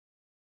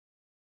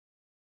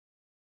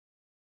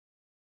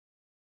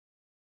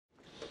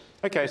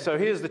Okay, so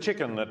here's the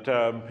chicken that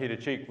Peter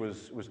Cheek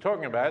was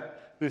talking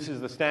about. This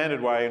is the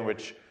standard way in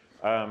which,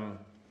 I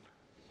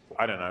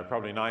don't know,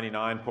 probably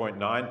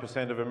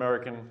 99.9% of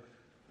American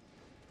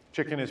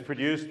chicken is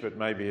produced, but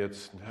maybe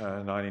it's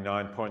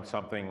 99 point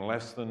something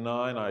less than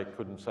 9. I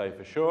couldn't say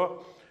for sure.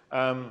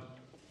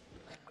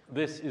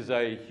 This is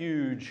a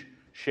huge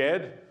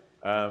shed,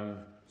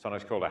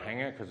 sometimes called a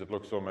hangar because it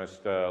looks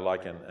almost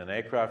like an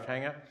aircraft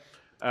hangar.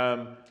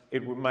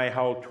 It may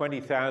hold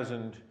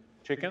 20,000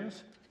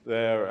 chickens.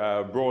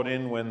 They're brought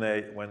in when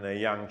they're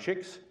young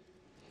chicks,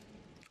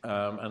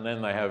 and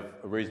then they have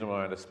a reasonable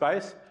amount of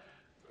space.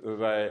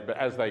 But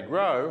as they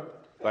grow,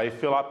 they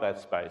fill up that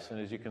space. And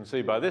as you can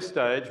see by this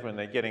stage, when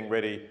they're getting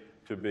ready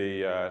to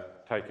be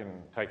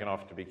taken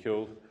off to be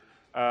killed,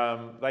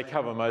 they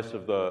cover most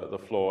of the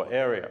floor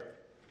area.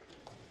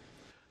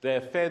 They're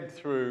fed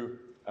through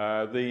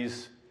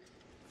these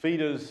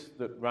feeders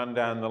that run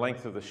down the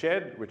length of the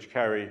shed, which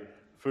carry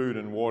food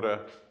and water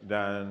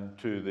down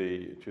to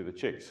the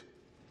chicks.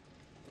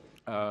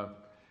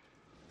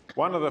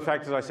 One of the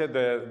factors I said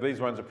there, these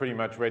ones are pretty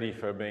much ready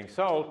for being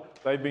sold.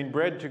 They've been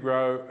bred to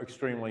grow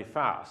extremely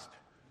fast.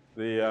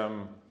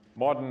 The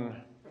modern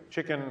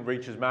chicken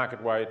reaches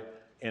market weight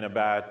in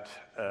about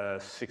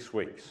 6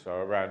 weeks, so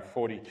around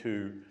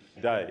 42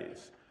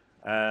 days.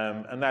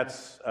 And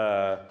that's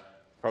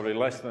probably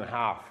less than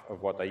half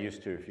of what they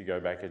used to if you go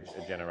back a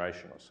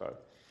generation or so.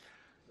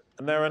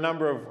 And there are a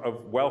number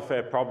of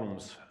welfare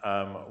problems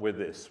with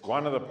this.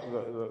 One of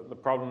the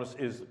problems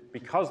is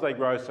because they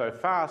grow so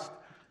fast,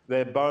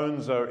 their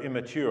bones are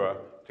immature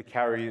to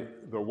carry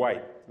the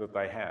weight that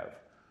they have.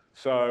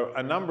 So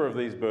a number of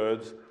these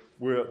birds,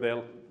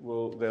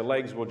 their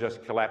legs will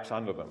just collapse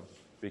under them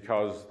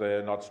because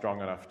they're not strong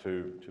enough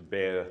to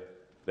bear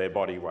their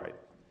body weight.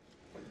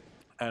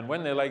 And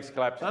when their legs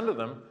collapse under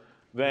them,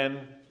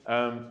 then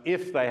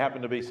if they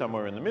happen to be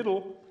somewhere in the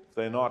middle, if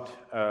they're not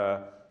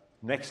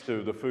next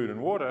to the food and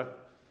water,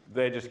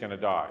 they're just going to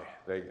die.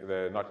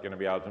 They're not going to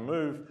be able to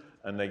move,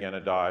 and they're going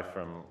to die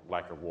from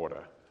lack of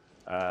water.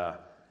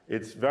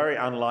 It's very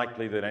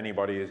unlikely that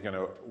anybody is going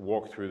to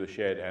walk through the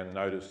shed and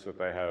notice that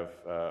they have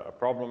a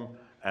problem,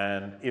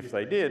 and if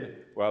they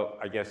did, well,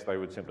 I guess they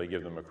would simply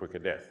give them a quicker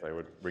death. They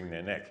would wring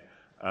their neck.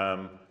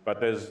 But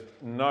there's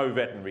no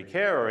veterinary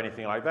care or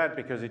anything like that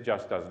because it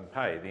just doesn't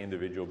pay. The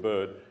individual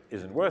bird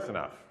isn't worth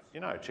enough. You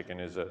know, chicken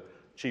is a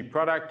cheap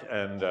product,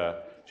 and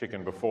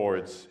chicken before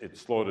it's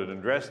slaughtered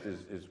and dressed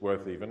is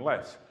worth even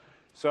less.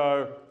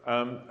 So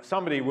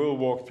somebody will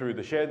walk through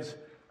the sheds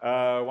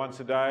once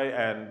a day,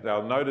 and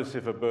they'll notice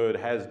if a bird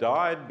has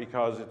died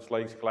because its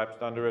legs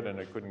collapsed under it and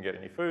it couldn't get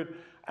any food,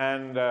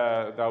 and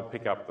they'll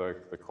pick up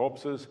the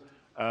corpses,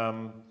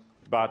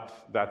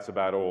 but that's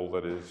about all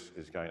that is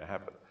going to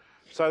happen.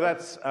 So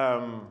that's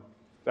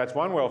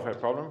one welfare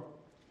problem.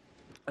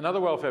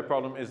 Another welfare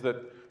problem is that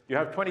you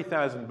have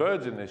 20,000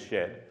 birds in this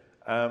shed,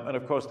 and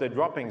of course their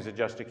droppings are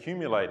just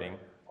accumulating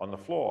on the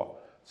floor.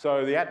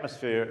 So the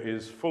atmosphere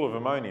is full of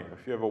ammonia.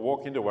 If you ever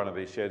walk into one of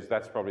these sheds,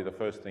 that's probably the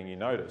first thing you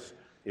notice,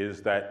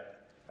 is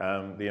that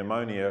the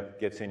ammonia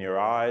gets in your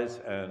eyes,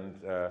 and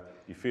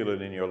you feel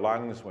it in your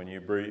lungs when you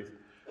breathe.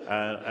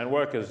 And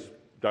workers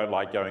don't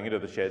like going into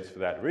the sheds for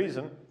that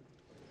reason.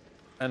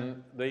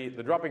 And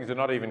the droppings are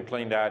not even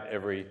cleaned out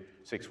every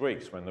 6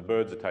 weeks when the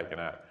birds are taken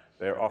out.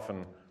 They're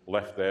often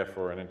left there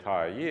for an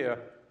entire year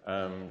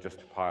just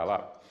to pile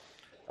up.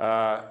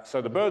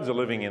 So the birds are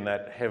living in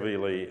that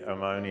heavily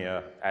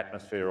ammonia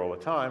atmosphere all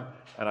the time,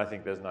 and I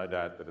think there's no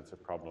doubt that it's a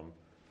problem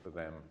for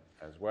them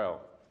as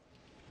well.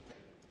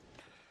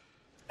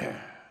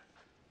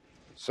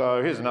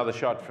 So here's another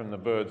shot from the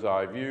bird's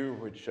eye view,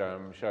 which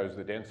shows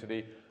the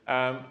density.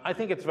 I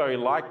think it's very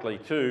likely,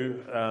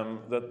 too,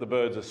 that the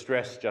birds are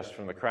stressed just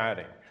from the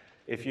crowding.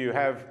 If you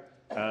have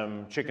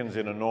chickens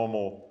in a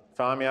normal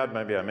farmyard,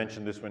 maybe I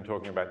mentioned this when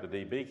talking about the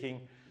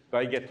debeaking,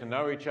 they get to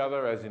know each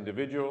other as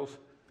individuals.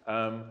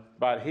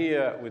 But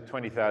here, with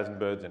 20,000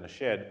 birds in a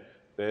shed,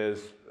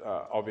 there's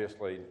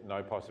obviously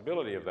no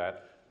possibility of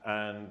that,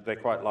 and they're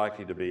quite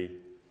likely to be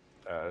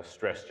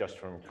stressed just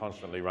from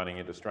constantly running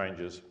into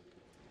strangers.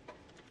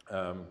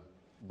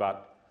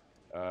 But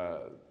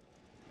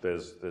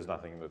there's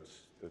nothing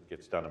that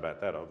gets done about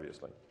that,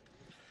 obviously.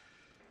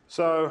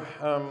 So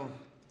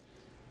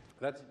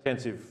that's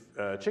intensive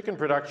chicken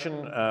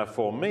production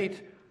for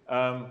meat.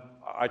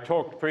 I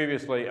talked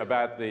previously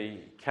about the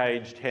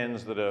caged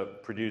hens that are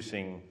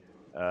producing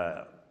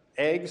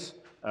eggs.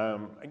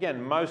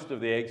 Again, most of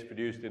the eggs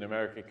produced in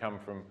America come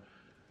from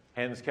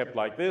hens kept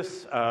like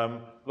this,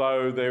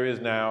 though there is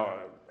now,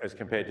 as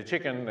compared to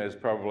chicken, there's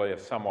probably a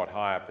somewhat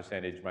higher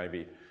percentage,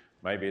 maybe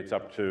it's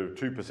up to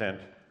 2%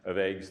 of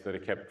eggs that are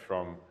kept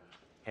from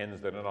hens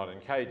that are not in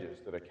cages,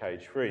 that are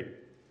cage-free.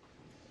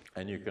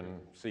 And you can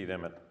see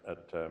them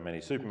at many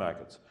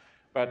supermarkets.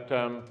 But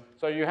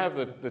so you have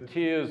the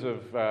tiers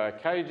of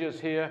cages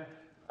here,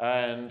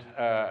 and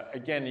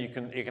again, you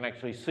can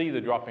actually see the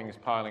droppings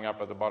piling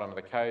up at the bottom of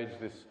the cage.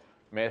 This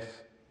mess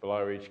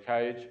below each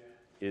cage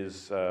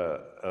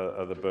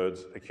are the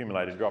birds'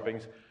 accumulated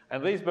droppings.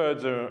 And these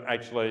birds are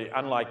actually,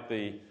 unlike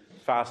the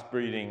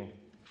fast-breeding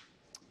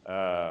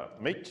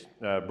meat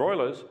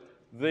broilers,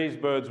 these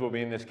birds will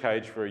be in this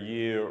cage for a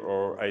year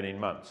or 18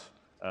 months.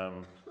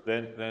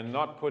 They're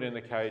not put in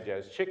the cage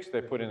as chicks,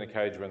 they're put in the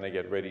cage when they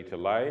get ready to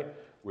lay,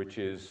 which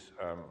is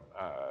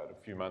a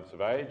few months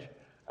of age,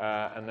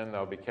 and then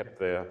they'll be kept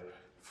there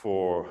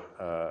for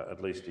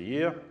at least a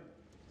year.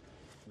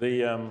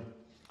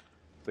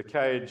 The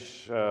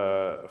cage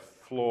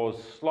floors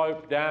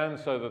slope down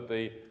so that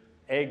the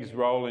eggs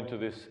roll into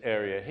this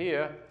area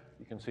here.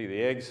 You can see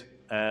the eggs,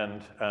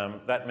 and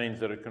that means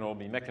that it can all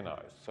be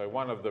mechanized. So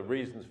one of the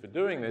reasons for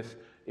doing this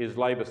is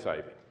labor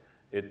saving.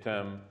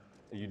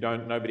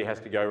 Nobody has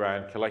to go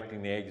around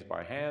collecting the eggs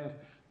by hand.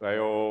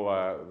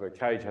 The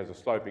cage has a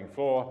sloping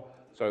floor,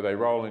 so they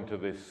roll into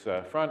this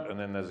front, and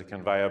then there's a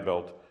conveyor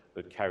belt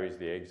that carries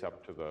the eggs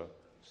up to the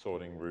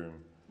sorting room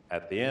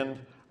at the end.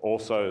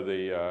 Also,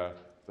 the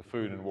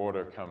food and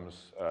water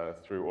comes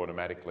through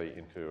automatically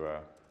into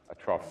a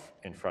trough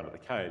in front of the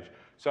cage.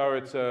 So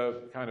it's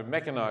a kind of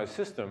mechanized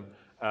system,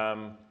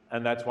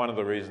 and that's one of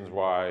the reasons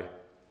why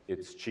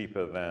it's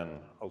cheaper than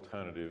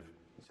alternative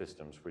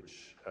systems,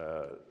 which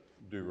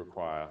do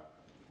require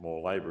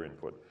more labour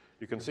input.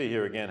 You can see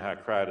here again how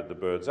crowded the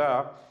birds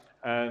are,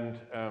 and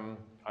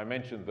I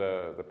mentioned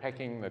the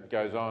pecking that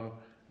goes on,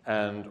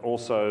 and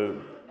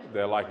also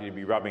they're likely to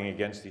be rubbing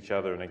against each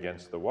other and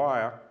against the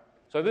wire.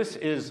 So this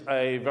is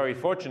a very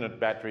fortunate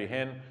battery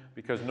hen,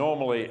 because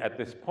normally at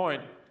this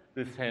point,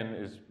 this hen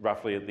is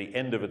roughly at the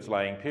end of its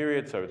laying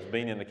period, so it's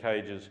been in the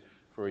cages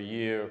for a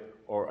year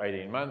or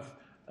 18 months,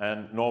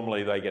 and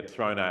normally they get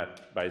thrown out,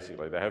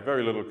 basically. They have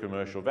very little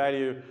commercial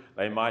value.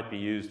 They might be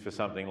used for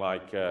something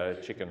like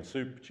chicken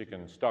soup,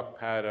 chicken stock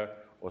powder,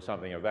 or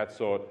something of that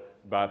sort,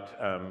 but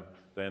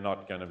they're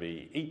not going to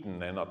be eaten.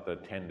 They're not the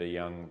tender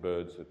young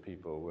birds that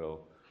people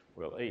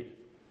will eat.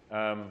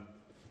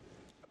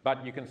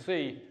 But you can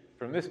see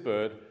from this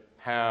bird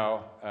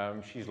how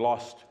she's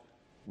lost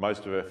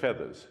most of her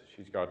feathers.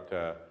 She's got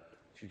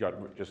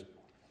just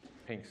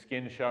pink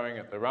skin showing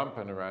at the rump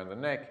and around the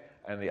neck,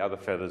 and the other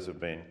feathers have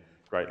been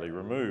greatly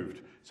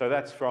removed. So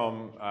that's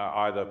from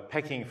either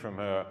pecking from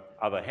her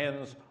other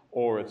hens,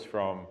 or it's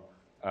from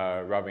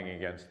rubbing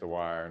against the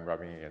wire and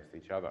rubbing against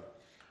each other.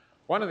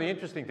 One of the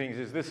interesting things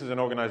is this is an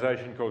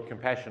organisation called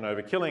Compassion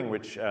Over Killing,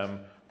 which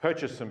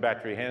purchased some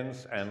battery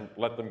hens and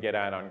let them get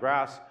out on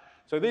grass.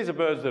 So these are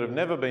birds that have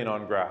never been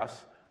on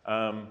grass.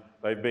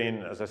 They've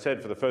been, as I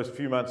said, for the first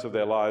few months of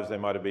their lives, they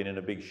might have been in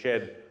a big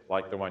shed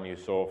like the one you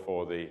saw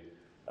for the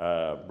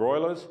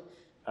broilers,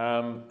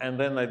 and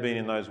then they've been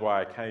in those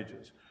wire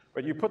cages.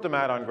 But you put them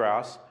out on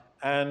grass,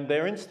 and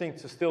their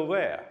instincts are still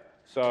there.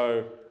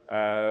 So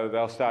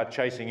they'll start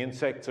chasing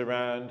insects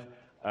around.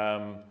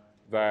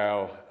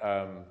 They'll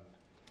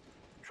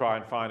try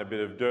and find a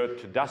bit of dirt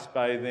to dust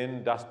bathe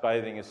in. Dust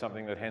bathing is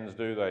something that hens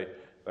do.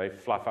 They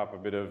fluff up a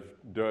bit of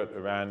dirt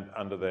around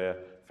under their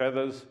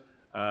feathers.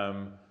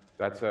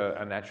 That's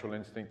a natural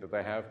instinct that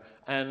they have.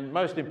 And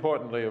most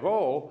importantly of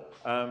all,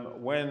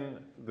 when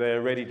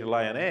they're ready to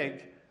lay an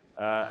egg,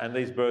 and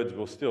these birds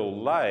will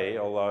still lay,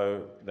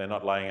 although they're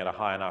not laying at a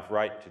high enough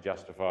rate to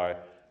justify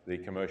the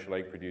commercial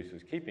egg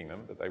producers keeping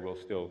them, but they will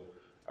still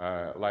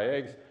lay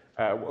eggs.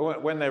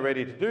 When they're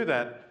ready to do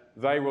that,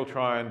 they will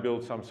try and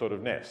build some sort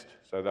of nest.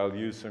 So they'll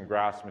use some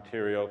grass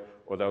material,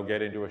 or they'll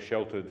get into a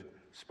sheltered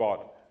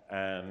spot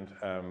and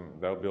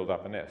they'll build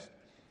up a nest.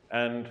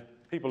 And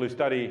people who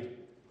study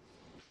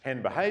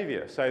hen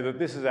behaviour say that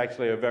this is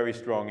actually a very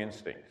strong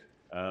instinct,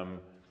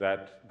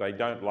 that they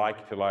don't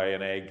like to lay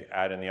an egg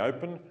out in the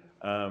open.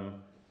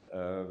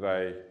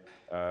 They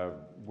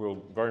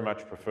will very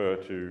much prefer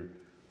to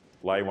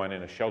lay one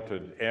in a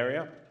sheltered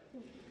area.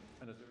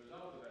 And as a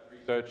result of that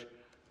research,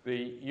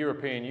 the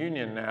European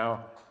Union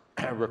now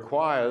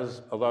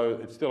requires, although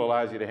it still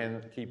allows you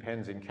to keep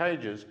hens in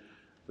cages,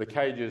 the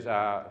cages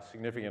are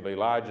significantly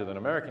larger than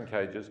American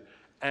cages,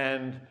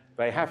 and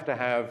they have to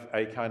have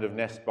a kind of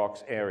nest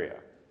box area.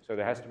 So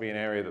there has to be an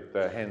area that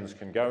the hens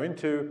can go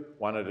into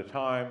one at a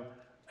time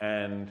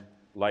and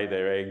lay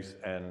their eggs,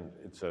 and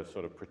it's a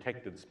sort of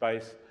protected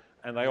space.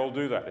 And they all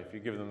do that. If you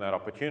give them that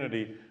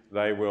opportunity,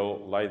 they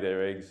will lay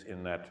their eggs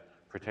in that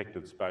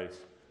protected space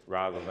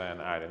rather than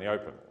out in the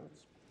open.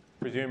 It's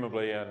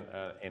presumably an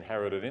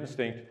inherited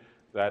instinct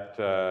that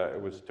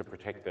it was to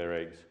protect their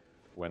eggs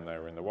when they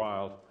were in the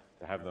wild,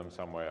 to have them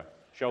somewhere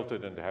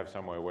sheltered and to have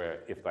somewhere where,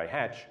 if they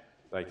hatch,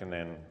 they can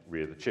then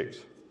rear the chicks.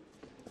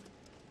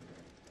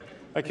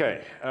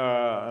 Okay,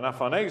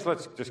 enough on eggs.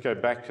 Let's just go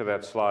back to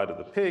that slide of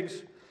the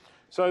pigs.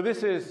 So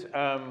this is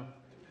an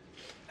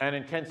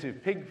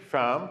intensive pig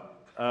farm,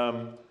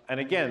 and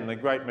again, the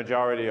great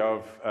majority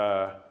of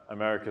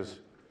America's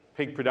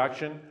pig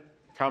production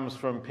comes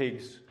from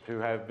pigs who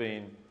have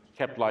been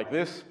kept like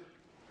this.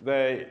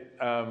 They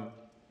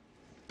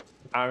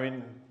are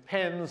in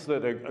pens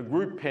that are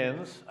group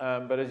pens,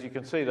 but as you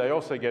can see, they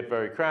also get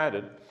very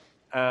crowded,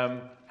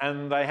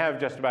 and they have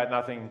just about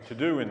nothing to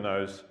do in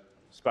those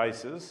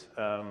spaces.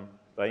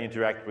 They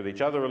interact with each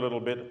other a little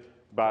bit,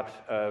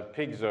 but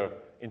pigs are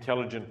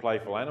intelligent,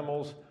 playful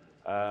animals.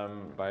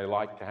 They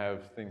like to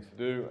have things to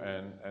do,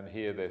 and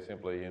here they're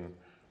simply in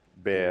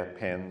bare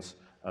pens.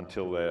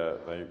 until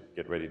they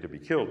get ready to be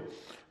killed.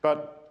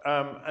 But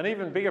an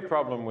even bigger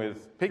problem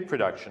with pig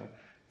production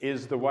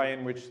is the way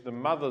in which the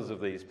mothers of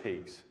these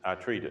pigs are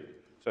treated.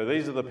 So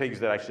these are the pigs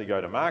that actually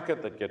go to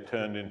market, that get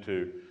turned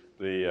into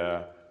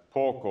the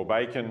pork or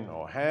bacon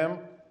or ham.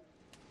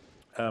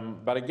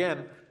 But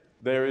again,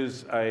 there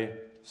is a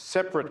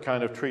separate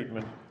kind of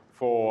treatment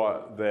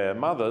for their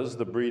mothers,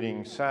 the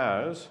breeding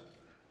sows,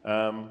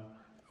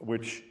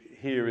 which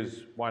here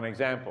is one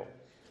example.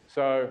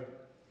 So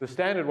the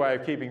standard way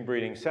of keeping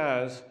breeding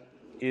sows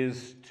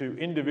is to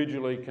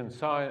individually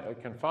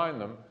confine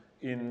them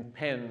in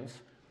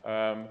pens.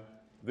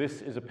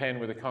 This is a pen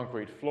with a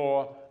concrete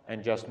floor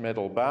and just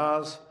metal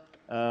bars.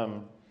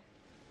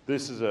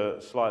 This is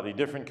a slightly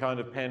different kind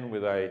of pen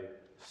with a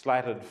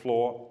slatted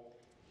floor.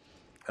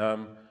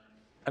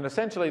 And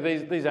essentially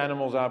these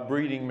animals are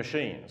breeding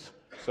machines.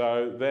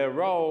 So their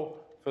role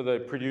for the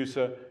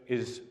producer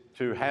is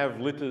to have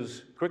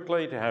litters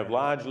quickly, to have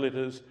large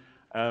litters,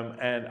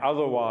 and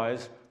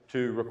otherwise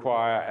to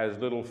require as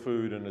little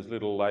food and as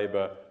little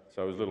labour,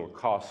 so as little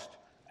cost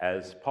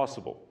as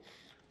possible.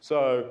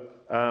 So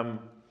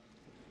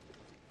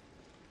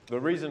the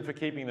reason for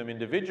keeping them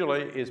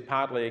individually is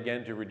partly,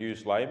 again, to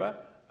reduce labour.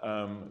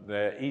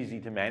 They're easy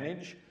to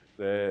manage.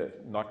 They're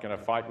not going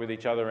to fight with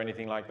each other or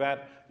anything like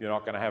that. You're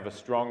not going to have a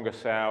stronger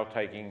sow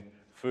taking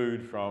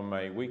food from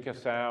a weaker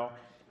sow.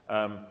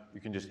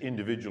 You can just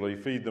individually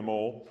feed them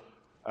all.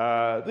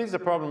 These are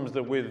problems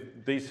that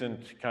with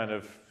decent kind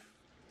of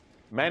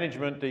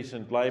management,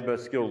 decent labour,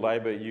 skilled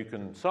labour, you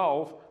can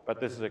solve, but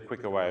this is a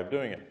quicker way of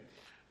doing it.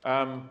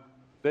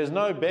 There's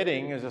no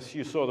bedding. As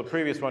you saw, the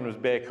previous one was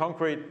bare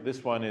concrete.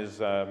 This one is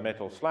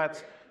metal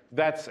slats.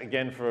 That's,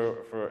 again,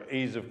 for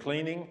ease of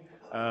cleaning.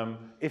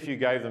 If you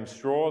gave them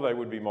straw, they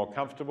would be more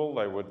comfortable.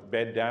 They would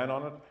bed down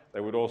on it.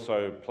 They would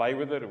also play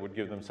with it. It would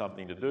give them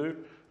something to do.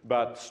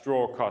 But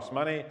straw costs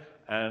money,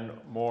 and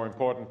more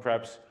important,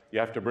 perhaps, you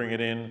have to bring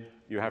it in.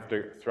 You have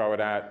to throw it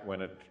out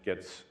when it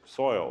gets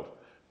soiled.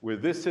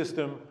 With this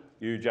system,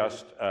 you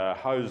just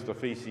hose the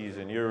feces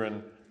and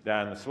urine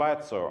down the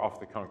slats or off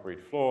the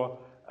concrete floor,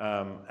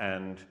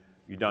 and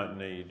you don't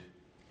need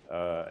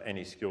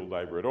any skilled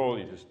labour at all.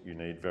 You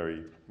need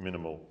very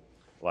minimal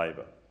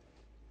labour.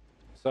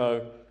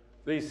 So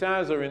these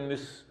sows are in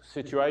this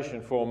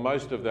situation for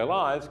most of their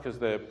lives because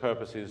their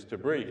purpose is to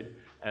breed,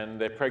 and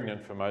they're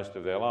pregnant for most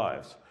of their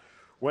lives.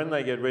 When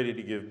they get ready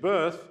to give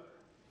birth,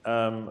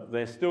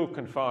 they're still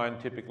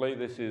confined typically.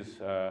 This is,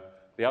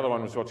 the other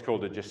one was what's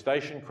called a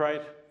gestation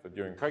crate for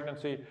during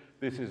pregnancy.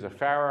 This is a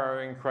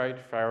farrowing crate.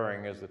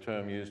 Farrowing is the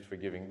term used for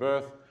giving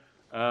birth.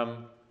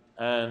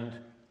 And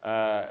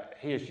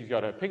here she's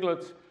got her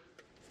piglets.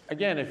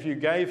 Again, if you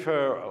gave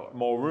her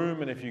more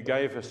room and if you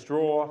gave her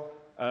straw,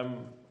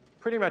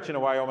 pretty much in a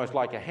way almost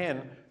like a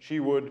hen, she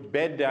would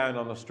bed down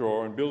on the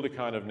straw and build a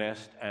kind of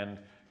nest and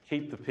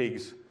keep the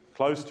pigs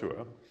close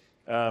to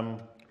her.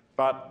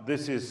 But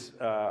this is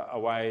a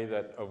way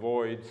that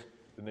avoids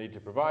the need to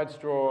provide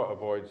straw,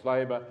 avoids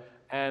labour,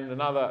 and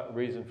another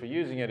reason for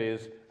using it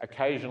is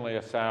occasionally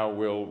a sow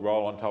will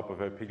roll on top of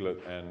her piglet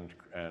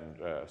and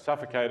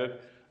suffocate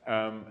it,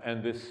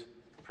 and this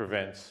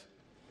prevents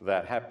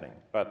that happening.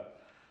 But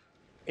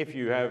if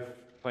you have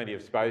plenty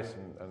of space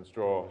and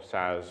straw,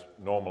 sows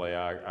normally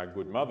are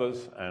good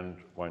mothers and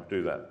won't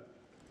do that.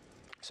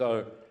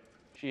 So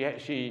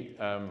she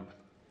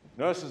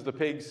nurses the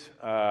pigs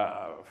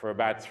for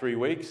about 3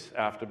 weeks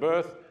after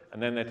birth,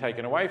 and then they're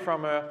taken away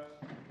from her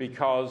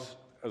because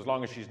as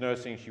long as she's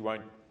nursing, she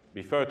won't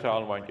be fertile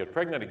and won't get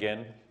pregnant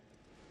again.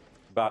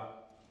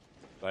 But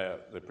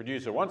the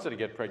producer wants her to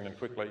get pregnant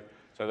quickly,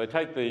 so they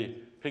take the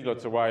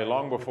piglets away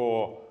long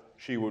before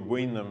she would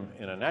wean them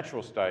in a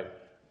natural state,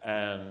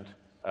 and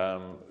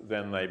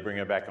then they bring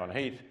her back on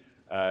heat.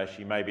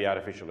 She may be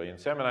artificially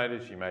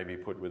inseminated, she may be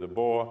put with a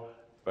boar,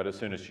 but as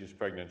soon as she's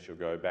pregnant, she'll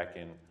go back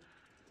in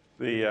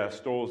the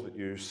stalls that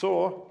you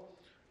saw.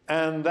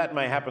 And that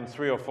may happen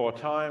 3 or 4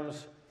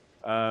 times,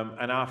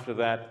 and after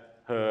that,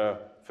 her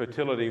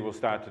fertility will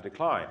start to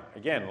decline.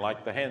 Again,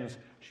 like the hens,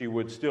 she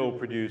would still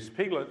produce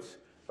piglets,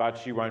 but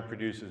she won't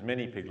produce as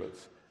many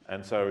piglets.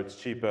 And so it's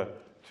cheaper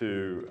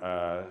to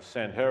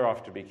send her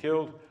off to be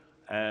killed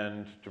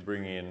and to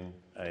bring in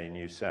a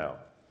new sow.